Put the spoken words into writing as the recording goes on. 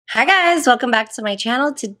Hi guys, welcome back to my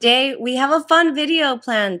channel. Today we have a fun video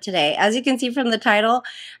planned today. As you can see from the title,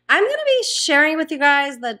 I'm going to be sharing with you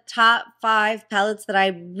guys the top 5 palettes that I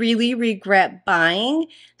really regret buying,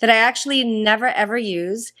 that I actually never ever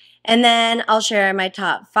use. And then I'll share my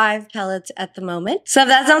top 5 palettes at the moment. So if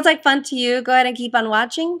that sounds like fun to you, go ahead and keep on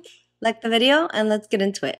watching, like the video, and let's get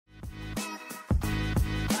into it.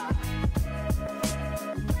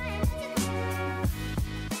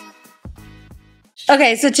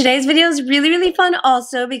 Okay, so today's video is really fun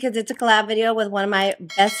also because it's a collab video with one of my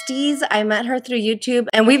besties. I met her through YouTube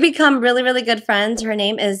and we've become really good friends. Her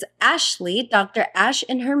name is Ashley. Dr. Ash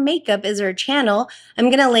and Her Makeup is her channel. I'm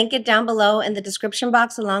going to link it down below in the description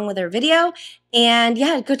box along with her video. And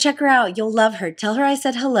yeah, go check her out. You'll love her. Tell her I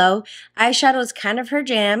said hello. Eyeshadow is kind of her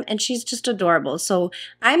jam and she's just adorable. So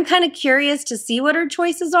I'm kind of curious to see what her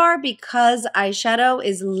choices are because eyeshadow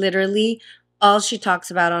is literally all she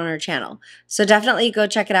talks about on her channel. So definitely go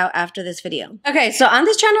check it out after this video. Okay, so on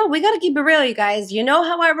this channel, we gotta keep it real, you guys. You know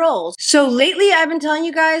how I roll. So lately, I've been telling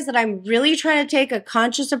you guys that I'm really trying to take a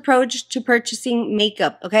conscious approach to purchasing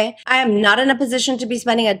makeup, okay? I am not in a position to be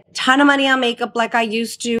spending a ton of money on makeup like I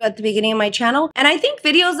used to at the beginning of my channel. And I think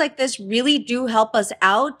videos like this really do help us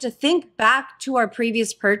out to think back to our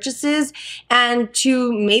previous purchases and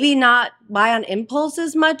to maybe not buy on impulse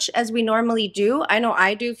as much as we normally do. I know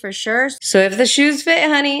I do for sure. So if the shoes fit,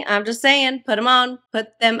 honey, I'm just saying, put them on,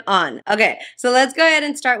 put them on. Okay, so let's go ahead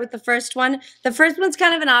and start with the first one. The first one's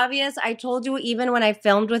kind of an obvious. I told you even when I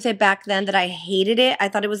filmed with it back then that I hated it. I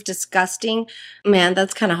thought it was disgusting. Man,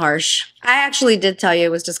 that's kind of harsh. I actually did tell you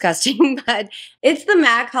it was disgusting, but it's the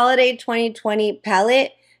MAC Holiday 2020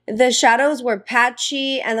 palette. The shadows were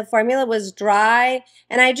patchy and the formula was dry,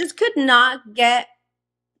 and I just could not get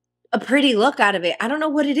a pretty look out of it. I don't know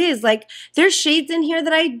what it is. Like, there's shades in here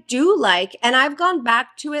that I do like, and I've gone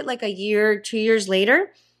back to it like a year, 2 years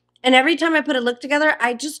later, and every time I put a look together,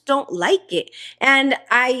 I just don't like it. And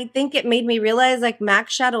I think it made me realize like MAC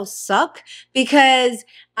shadows suck because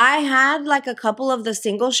I had like a couple of the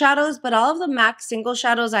single shadows, but all of the MAC single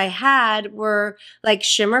shadows I had were like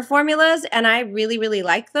shimmer formulas, and I really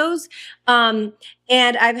like those. And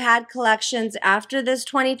I've had collections after this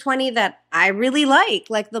 2020 that I really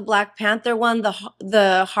like the Black Panther one,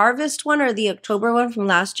 the Harvest one, or the October one from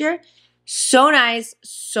last year. So nice,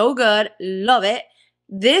 so good, love it.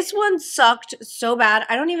 This one sucked so bad.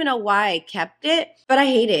 I don't even know why I kept it, but I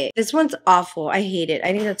hate it. This one's awful. I hate it.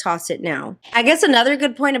 I need to toss it now. I guess another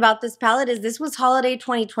good point about this palette is this was holiday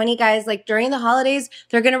 2020, guys. Like during the holidays,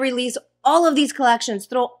 they're going to release all of these collections,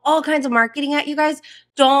 throw all kinds of marketing at you guys.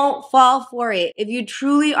 Don't fall for it. If you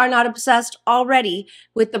truly are not obsessed already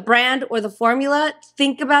with the brand or the formula,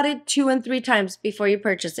 think about it 2 and 3 times before you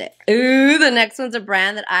purchase it. Ooh, the next one's a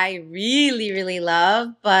brand that I really love,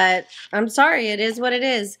 but I'm sorry, it is what it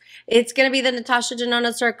is. It's gonna be the Natasha Denona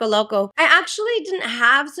Circo Loco. I actually didn't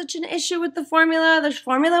have such an issue with the formula. The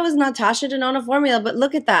formula was Natasha Denona formula, but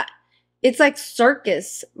look at that. It's like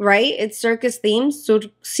circus, right? It's circus themed,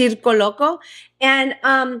 Circo Loco. And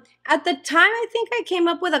at the time, I think I came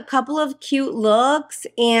up with a couple of cute looks.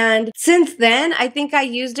 And since then, I think I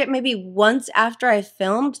used it maybe once after I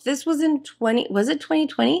filmed. This was in was it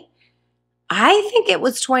 2020? I think it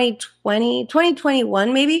was 2020,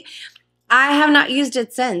 2021 maybe. I have not used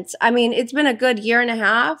it since. I mean, it's been a good 1.5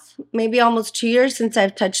 years, maybe almost 2 years since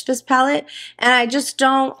I've touched this palette. And I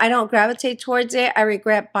don't gravitate towards it. I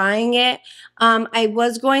regret buying it. I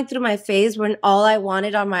was going through my phase when all I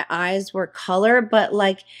wanted on my eyes were color, but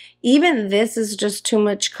like even this is just too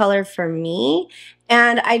much color for me.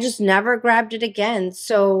 And I just never grabbed it again.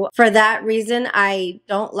 So for that reason, I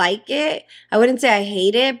don't like it. I wouldn't say I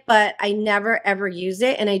hate it, but I never ever use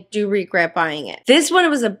it. And I do regret buying it. This one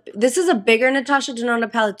this is a bigger Natasha Denona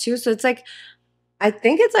palette too. So it's like, I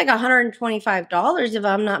think it's like $125 if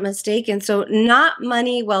I'm not mistaken. So not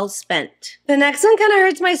money well spent. The next one kind of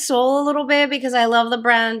hurts my soul a little bit because I love the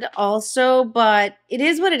brand also, but it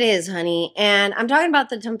is what it is, honey. And I'm talking about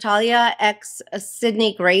the Temptalia x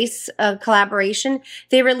Sydney Grace collaboration.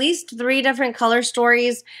 They released 3 different color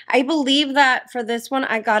stories. I believe that for this one,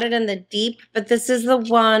 I got it in the deep, but this is the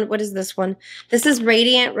one. What is this one? This is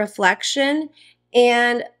Radiant Reflection.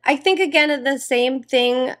 And I think, again, the same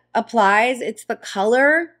thing applies. It's the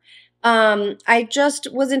color. I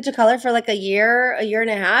just was into color for like a year and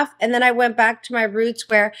a half. And then I went back to my roots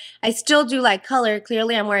where I still do like color.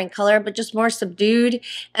 Clearly, I'm wearing color, but just more subdued.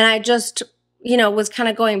 And I just, you know, was kind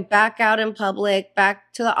of going back out in public,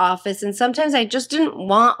 back to the office. And sometimes I just didn't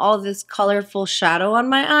want all this colorful shadow on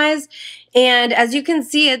my eyes. And as you can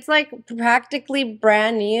see, it's like practically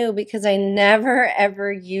brand new because I never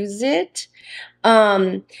ever use it.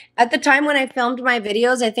 At the time when I filmed my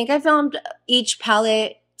videos, I think I filmed each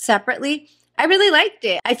palette separately. I really liked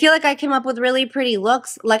it. I feel like I came up with really pretty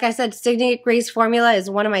looks. Like I said, Signet Grace formula is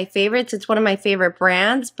one of my favorites. It's one of my favorite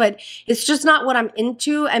brands, but it's just not what I'm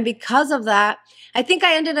into. And because of that, I think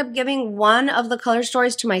I ended up giving one of the color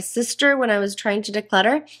stories to my sister when I was trying to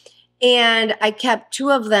declutter. And I kept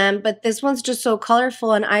two of them, but this one's just so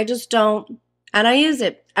colorful and I don't use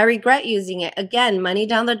it. I regret using it. Again, money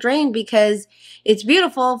down the drain because it's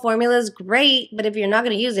beautiful. Formula is great, but if you're not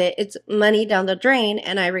going to use it, it's money down the drain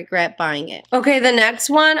and I regret buying it. Okay, the next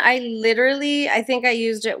one, I think I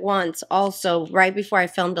used it once also right before I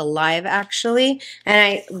filmed a live actually, and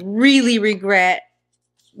I really regret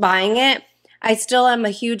buying it. I still am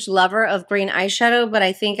a huge lover of green eyeshadow, but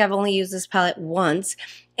I think I've only used this palette once.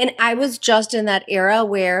 And I was just in that era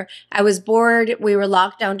where I was bored, we were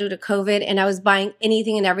locked down due to COVID, and I was buying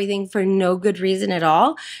anything and everything for no good reason at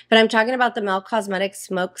all. But I'm talking about the Melt Cosmetics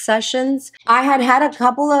Smoke Sessions. I had a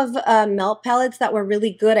couple of Melt palettes that were really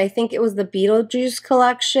good. I think it was the Beetlejuice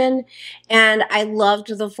collection, and I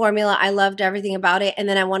loved the formula. I loved everything about it, and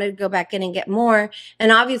then I wanted to go back in and get more.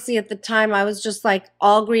 And obviously at the time, I was just like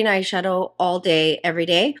all green eyeshadow all day, every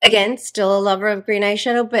day. Again, still a lover of green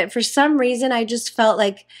eyeshadow, but for some reason, I just felt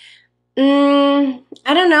like I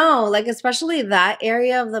don't know, like especially that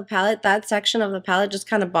area of the palette, that section of the palette just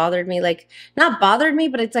kind of bothered me. Like, not bothered me,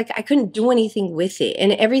 but it's like I couldn't do anything with it.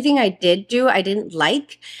 And everything I did do, I didn't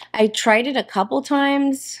like. I tried it a couple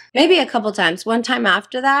times, maybe a couple times, one time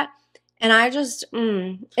after that. And I just,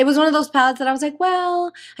 it was one of those palettes that I was like,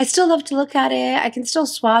 well, I still love to look at it. I can still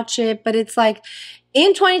swatch it, but it's like,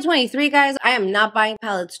 in 2023, guys, I am not buying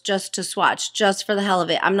palettes just to swatch, just for the hell of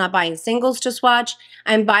it. I'm not buying singles to swatch.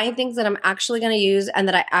 I'm buying things that I'm actually going to use and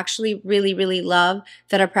that I actually really, really love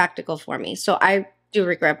that are practical for me. So I do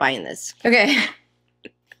regret buying this. Okay.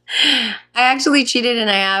 I actually cheated and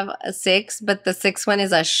I have a 6, but the 6th one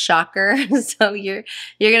is a shocker. So you're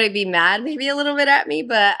going to be mad maybe a little bit at me,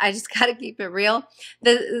 but I just got to keep it real.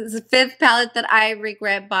 The 5th palette that I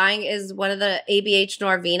regret buying is one of the ABH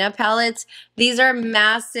Norvina palettes. These are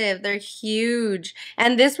massive. They're huge.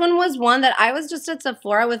 And this one was one that I was just at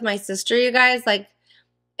Sephora with my sister, you guys, like,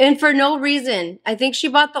 and for no reason. I think she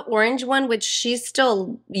bought the orange one, which she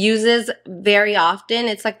still uses very often.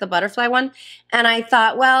 It's like the butterfly one. And I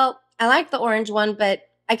thought, well, I like the orange one, but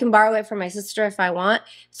I can borrow it from my sister if I want.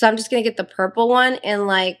 So I'm just going to get the purple one. And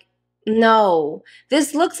like, no,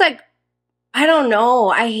 this looks like, I don't know.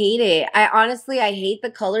 I hate it. I hate the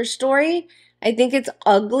color story. I think it's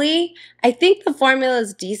ugly. I think the formula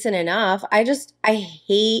is decent enough. I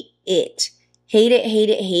hate it. Hate it, hate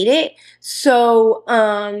it, hate it. So,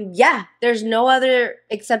 yeah, there's no other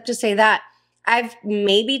except to say that. I've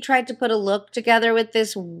maybe tried to put a look together with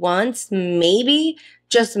this once, maybe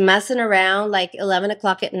just messing around like 11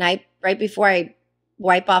 o'clock at night right before I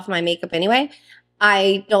wipe off my makeup anyway.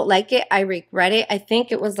 I don't like it. I regret it. I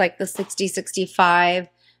think it was like the $60,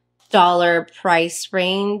 $65 price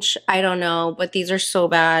range. I don't know, but these are so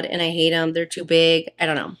bad and I hate them. They're too big. I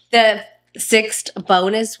don't know. The 6th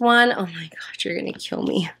bonus one. Oh my God, you're going to kill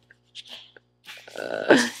me.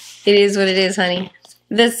 It is what it is, honey.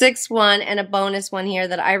 The 6th one and a bonus one here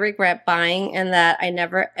that I regret buying and that I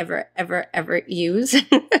never, ever, ever, ever use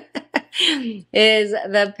is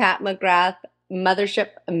the Pat McGrath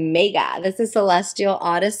Mothership Mega. This is Celestial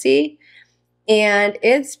Odyssey. And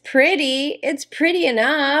it's pretty. It's pretty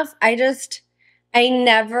enough. I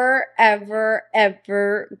never, ever,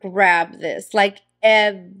 ever grab this. Like,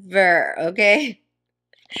 ever, okay?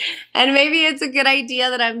 And maybe it's a good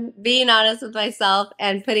idea that I'm being honest with myself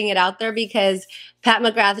and putting it out there because Pat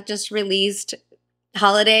McGrath just released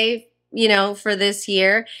holiday, you know, for this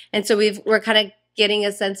year. And so we're kind of getting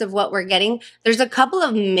a sense of what we're getting. There's a couple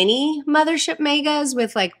of mini Mothership Megas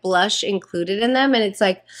with like blush included in them. And it's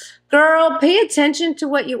like, girl, pay attention to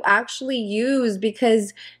what you actually use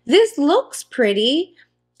because this looks pretty.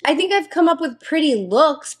 I think I've come up with pretty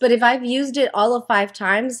looks, but if I've used it all of 5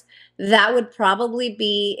 times, that would probably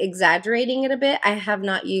be exaggerating it a bit. I have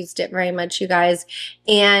not used it very much, you guys.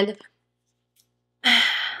 And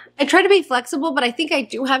I try to be flexible, but I think I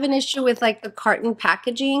do have an issue with like the carton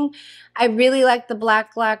packaging. I really like the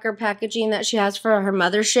black lacquer packaging that she has for her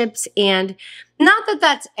motherships. And not that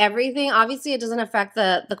that's everything. Obviously, it doesn't affect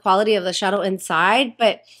the quality of the shadow inside,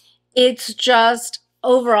 but it's just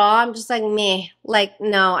overall, I'm just like, meh. Like,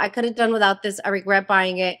 no, I could have done without this. I regret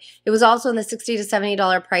buying it. It was also in the $60 to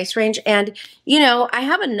 $70 price range. And, you know, I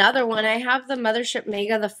have another one. I have the Mothership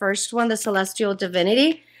Mega, the first one, the Celestial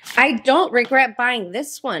Divinity. I don't regret buying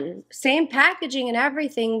this one. Same packaging and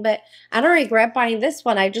everything, but I don't regret buying this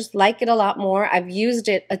one. I just like it a lot more. I've used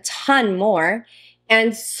it a ton more.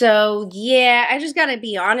 And so, yeah, I just got to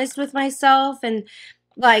be honest with myself. And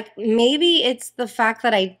like, maybe it's the fact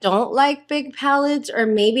that I don't like big palettes, or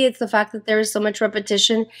maybe it's the fact that there is so much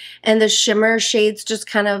repetition and the shimmer shades just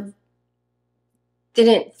kind of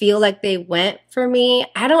didn't feel like they went for me.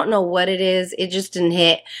 I don't know what it is. It just didn't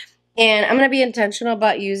hit. And I'm going to be intentional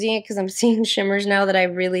about using it because I'm seeing shimmers now that I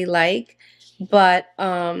really like. But,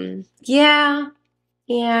 yeah,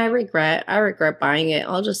 I regret buying it.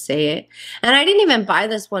 I'll just say it. And I didn't even buy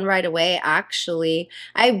this one right away, actually.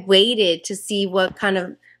 I waited to see what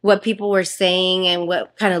people were saying and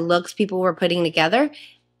what kind of looks people were putting together.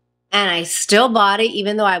 And I still bought it,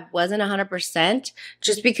 even though I wasn't 100%,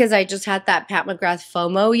 just because I just had that Pat McGrath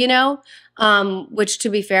FOMO, you know? Which, to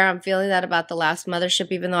be fair, I'm feeling that about the last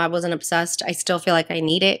Mothership, even though I wasn't obsessed. I still feel like I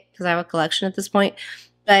need it because I have a collection at this point.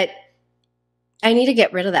 But I need to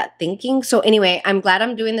get rid of that thinking. So anyway, I'm glad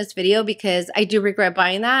I'm doing this video because I do regret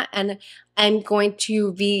buying that. And I'm going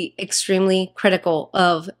to be extremely critical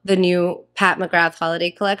of the new Pat McGrath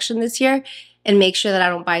holiday collection this year and make sure that I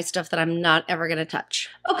don't buy stuff that I'm not ever going to touch.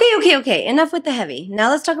 Okay. Enough with the heavy. Now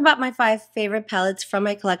let's talk about my 5 favorite palettes from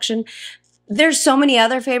my collection. There's so many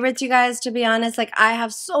other favorites, you guys, to be honest. Like, I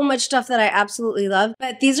have so much stuff that I absolutely love,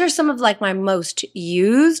 but these are some of like my most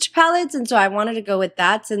used palettes, and so I wanted to go with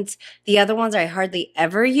that since the other ones I hardly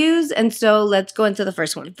ever use. And so let's go into the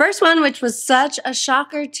first one. First one, which was such a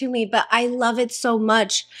shocker to me, but I love it so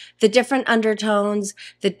much. The different undertones,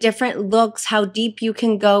 the different looks, how deep you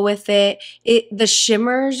can go with it. The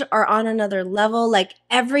shimmers are on another level. Like,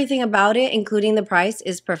 everything about it, including the price,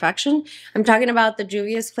 is perfection. I'm talking about the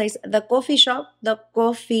Juvia's Place, the coffee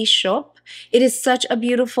shop. It is such a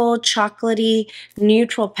beautiful chocolatey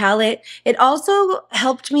neutral palette. It also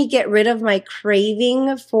helped me get rid of my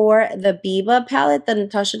craving for the Biba palette, the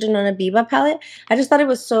Natasha Denona Biba palette. I just thought it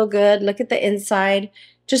was so good. Look at the inside.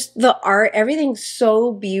 Just the art, everything's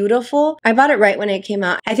so beautiful. I bought it right when it came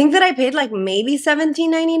out. I think that I paid like maybe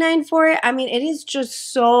 $17.99 for it. I mean, it is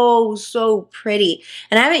just so pretty.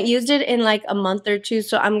 And I haven't used it in like a month or two,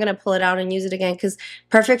 so I'm gonna pull it out and use it again because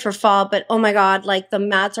perfect for fall. But oh my God, like the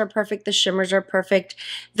mattes are perfect, the shimmers are perfect.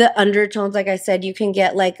 The undertones, like I said, you can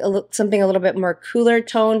get like something a little bit more cooler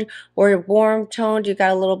toned or warm toned. You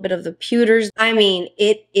got a little bit of the pewters. I mean,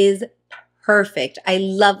 it is perfect. I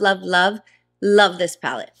love this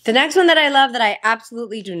palette. The next one that I love that I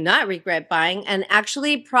absolutely do not regret buying, and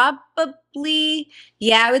actually probably,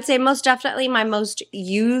 yeah, I would say most definitely my most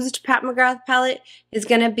used Pat McGrath palette is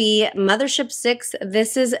going to be Mothership 6.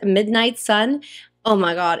 This is Midnight Sun. Oh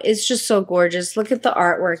my God, it's just so gorgeous. Look at the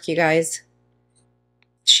artwork, you guys.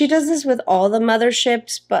 She does this with all the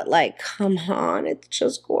motherships, but like, come on, it's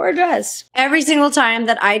just gorgeous. Every single time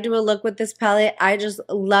that I do a look with this palette, I just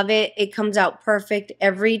love it. It comes out perfect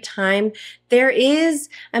every time. There is,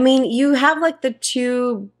 I mean, you have like the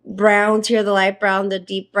 2 browns here, the light brown, the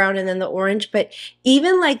deep brown, and then the orange, but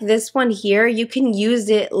even like this one here, you can use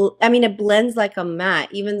it. I mean, it blends like a matte,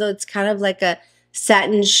 even though it's kind of like a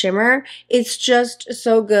satin shimmer. It's just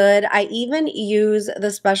so good. I even use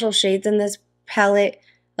the special shades in this palette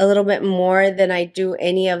a little bit more than I do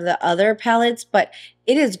any of the other palettes, but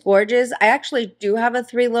it is gorgeous. I actually do have a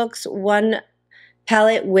 3 looks, 1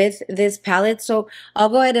 palette with this palette, so I'll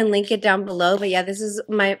go ahead and link it down below. But yeah, this is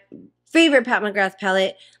my favorite Pat McGrath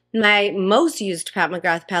palette, my most used Pat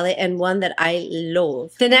McGrath palette, and one that I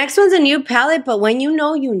love. The next one's a new palette, but when you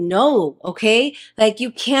know, okay? Like, you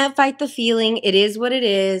can't fight the feeling. It is what it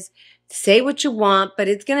is. Say what you want, but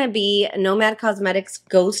it's gonna be Nomad Cosmetics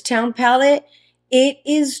Ghost Town palette. It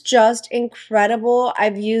is just incredible.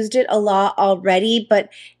 I've used it a lot already, but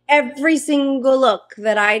every single look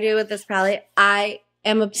that I do with this palette, I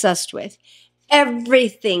am obsessed with.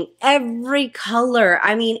 Everything, every color.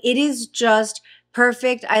 I mean, it is just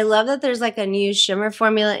perfect. I love that there's like a new shimmer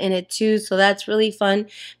formula in it too, so that's really fun.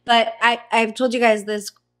 But I've told you guys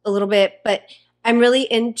this a little bit, but I'm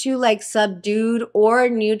really into like subdued or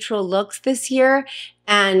neutral looks this year,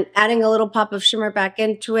 and adding a little pop of shimmer back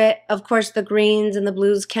into it. Of course, the greens and the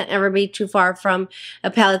blues can't ever be too far from a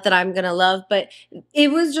palette that I'm gonna love, but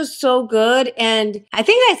it was just so good. And I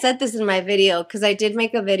think I said this in my video because I did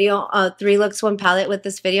make a video, 3 looks, 1 palette with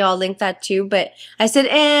this video. I'll link that too. But I said,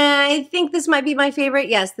 I think this might be my favorite.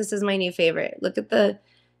 Yes, this is my new favorite. Look at the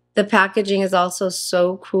packaging is also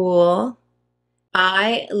so cool.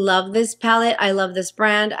 I love this palette. I love this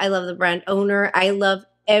brand. I love the brand owner. I love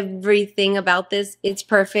everything about this. It's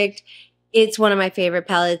perfect. It's one of my favorite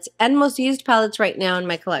palettes and most used palettes right now in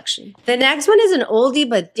my collection. The next one is an oldie,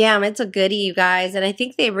 but damn, it's a goodie, you guys. And I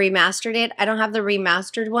think they remastered it. I don't have the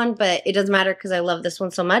remastered one, but it doesn't matter because I love this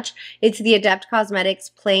one so much. It's the Adept Cosmetics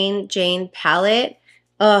Plain Jane palette.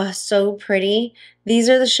 Oh, so pretty. These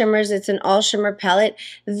are the shimmers. It's an all shimmer palette.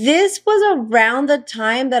 This was around the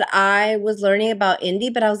time that I was learning about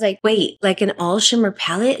indie, but I was like, wait, like an all shimmer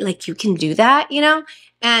palette? Like you can do that, you know?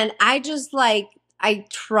 And I just like, I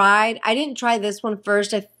didn't try this one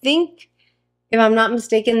first. I think, if I'm not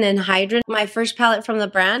mistaken, Anhydrous, my first palette from the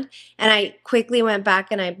brand. And I quickly went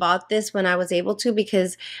back and I bought this when I was able to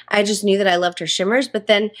because I just knew that I loved her shimmers. But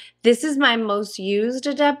then this is my most used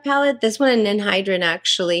Adept palette. This one and Anhydrous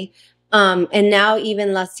actually. And now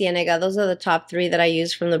even La Cienega. Those are the top 3 that I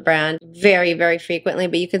use from the brand very, very frequently.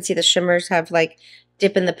 But you can see the shimmers have like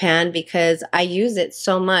dip in the pan because I use it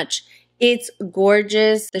so much. It's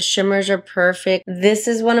gorgeous. The shimmers are perfect. This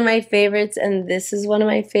is one of my favorites, and this is one of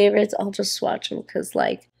my favorites. I'll just swatch them because,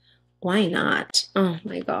 like, why not? Oh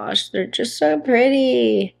my gosh, they're just so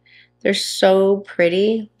pretty. They're so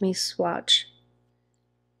pretty. Let me swatch.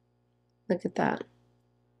 Look at that.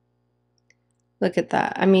 Look at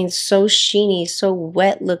that. I mean, so sheeny, so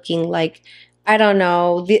wet looking. Like, I don't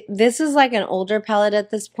know. This is like an older palette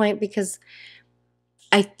at this point because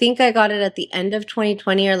I think I got it at the end of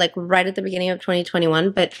 2020 or like right at the beginning of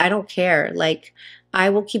 2021, but I don't care. Like, I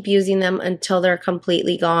will keep using them until they're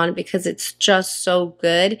completely gone because it's just so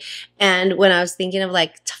good. And when I was thinking of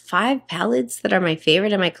like 5 palettes that are my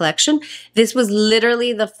favorite in my collection, this was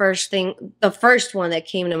literally the first one that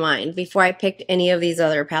came to mind before I picked any of these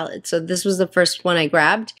other palettes. So this was the first one I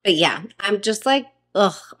grabbed. But yeah, I'm just like,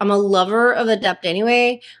 ugh, I'm a lover of Adept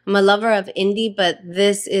anyway. I'm a lover of indie, but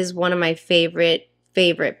this is one of my favorite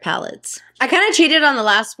palettes. I kind of cheated on the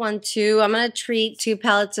last one too. I'm going to treat 2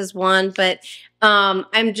 palettes as one, but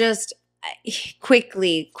I'm just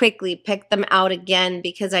quickly picked them out again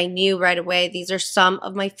because I knew right away these are some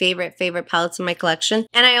of my favorite palettes in my collection.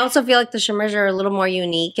 And I also feel like the shimmers are a little more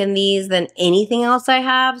unique in these than anything else I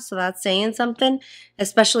have, so that's saying something,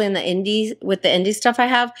 especially in the indie, with the indie stuff I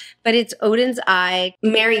have. But it's Odin's Eye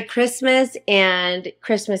Merry Christmas and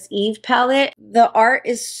Christmas Eve palette. The art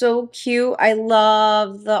is so cute. I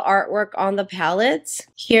love the artwork on the palettes.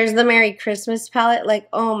 Here's the Merry Christmas palette. Like,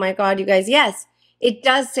 oh my god, you guys, yes, it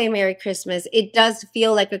does say Merry Christmas. It does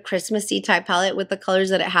feel like a Christmassy type palette with the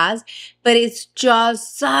colors that it has, but it's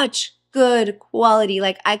just such good quality.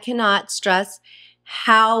 Like, I cannot stress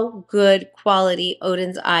how good quality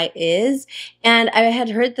Odin's Eye is. And I had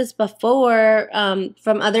heard this before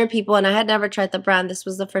from other people, and I had never tried the brand. This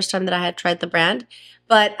was the first time that I had tried the brand.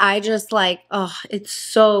 But I just like, oh, it's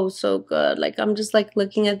so, so good. Like, I'm just like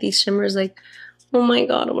looking at these shimmers like, oh my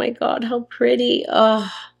god, how pretty.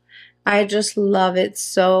 Oh, I just love it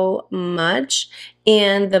so much.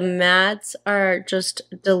 And the mattes are just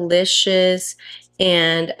delicious.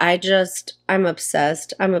 And I'm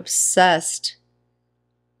obsessed. I'm obsessed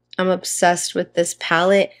with this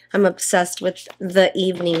palette. I'm obsessed with the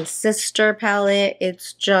Evening Sister palette.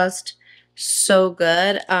 It's just so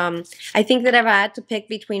good. I think that if I had to pick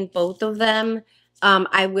between both of them,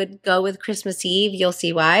 I would go with Christmas Eve. You'll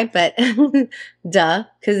see why, but duh,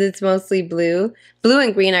 because it's mostly blue. Blue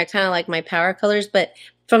and green are kind of like my power colors, but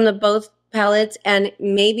from the both palettes, and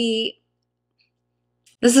maybe,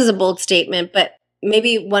 this is a bold statement, but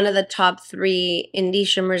maybe one of the top 3 indie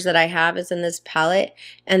shimmers that I have is in this palette.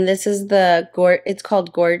 And this is it's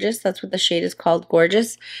called Gorgeous. That's what the shade is called,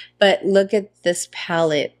 Gorgeous. But look at this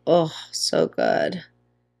palette. Oh, so good.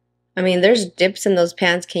 I mean, there's dips in those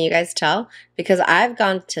pans. Can you guys tell? Because I've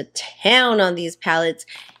gone to town on these palettes.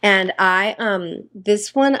 And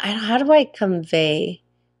this one, how do I convey?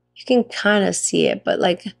 You can kind of see it, but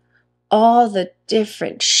like all the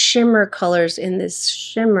different shimmer colors in this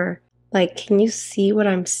shimmer. Like, can you see what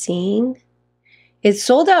I'm seeing? It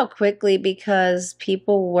sold out quickly because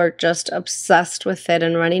people were just obsessed with it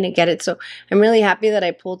and running to get it. So I'm really happy that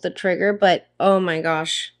I pulled the trigger, but oh my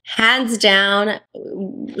gosh. Hands down,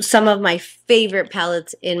 some of my favorite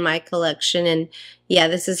palettes in my collection. And yeah,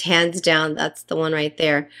 this is hands down. That's the one right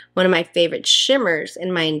there. One of my favorite shimmers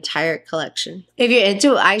in my entire collection. If you're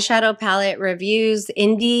into eyeshadow palette reviews,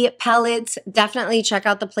 indie palettes, definitely check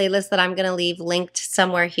out the playlist that I'm going to leave linked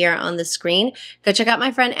somewhere here on the screen. Go check out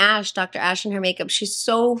my friend Ash, Dr. Ash and her makeup. She's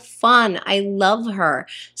so fun. I love her.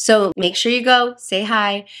 So make sure you go say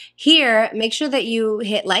hi. Here, make sure that you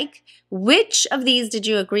hit like, Which of these did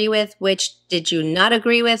you agree with? Which did you not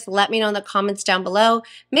agree with? Let me know in the comments down below.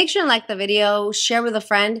 Make sure to like the video, share with a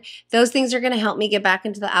friend. Those things are going to help me get back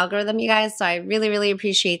into the algorithm, you guys. So I really, really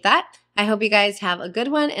appreciate that. I hope you guys have a good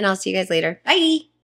one, and I'll see you guys later. Bye!